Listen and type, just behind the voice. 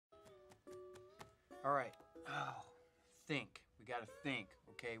All right. Oh, think. We gotta think,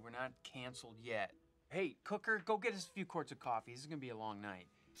 okay? We're not canceled yet. Hey, cooker, go get us a few quarts of coffee. This is gonna be a long night.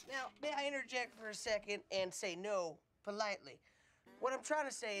 Now, may I interject for a second and say no politely? What I'm trying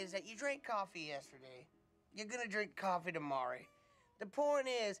to say is that you drank coffee yesterday. You're gonna drink coffee tomorrow. The point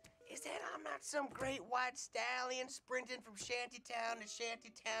is that I'm not some great white stallion sprinting from shantytown to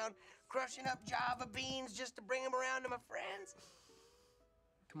shantytown, crushing up Java beans just to bring them around to my friends.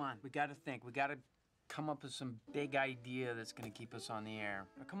 Come on, we gotta think. We gotta come up with some big idea that's gonna keep us on the air.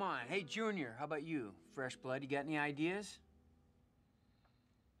 Now, come on. Hey, Junior, how about you? Fresh blood, you got any ideas?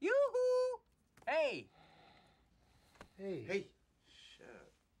 Yoo-hoo! Hey! Hey. Hey. Shut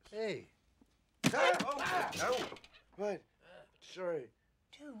up. Hey. Oh. What? Sorry.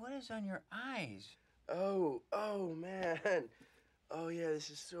 Dude, what is on your eyes? Oh, man. Oh, yeah, this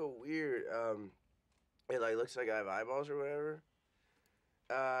is so weird. It, like, looks like I have eyeballs or whatever.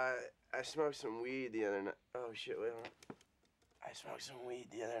 I smoked some weed the other night. Oh, shit, wait, hold on. I smoked some weed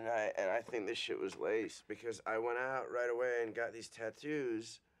the other night, and I think this shit was lace because I went out right away and got these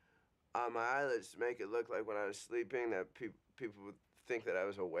tattoos on my eyelids to make it look like when I was sleeping that people would think that I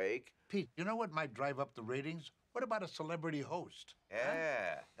was awake. Pete, you know what might drive up the ratings? What about a celebrity host?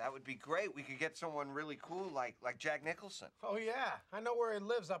 Yeah, that would be great. We could get someone really cool like Jack Nicholson. Oh, yeah. I know where he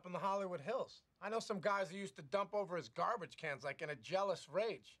lives up in the Hollywood Hills. I know some guys who used to dump over his garbage cans like in a jealous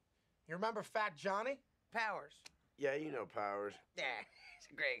rage. You remember Fat Johnny? Powers. Yeah, you know Powers. Yeah, he's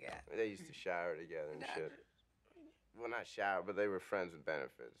a great guy. They used to shower together and shit. Well, not shower, but they were friends with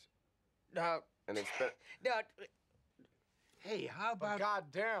benefits. No. And they spent... No. Hey, how But about...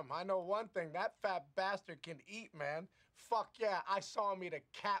 goddamn, I know one thing. That fat bastard can eat, man. Fuck yeah, I saw him eat a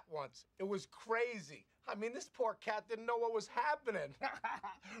cat once. It was crazy. I mean, this poor cat didn't know what was happening.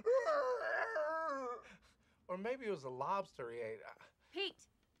 Or maybe it was a lobster he ate. Pete,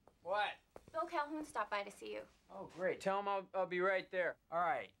 What? Bill Calhoun stopped by to see you. Oh, great. Tell him I'll be right there. All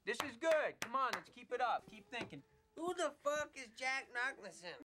right. This is good. Come on, let's keep it up. Keep thinking. Who the fuck is Jack Nochlisson?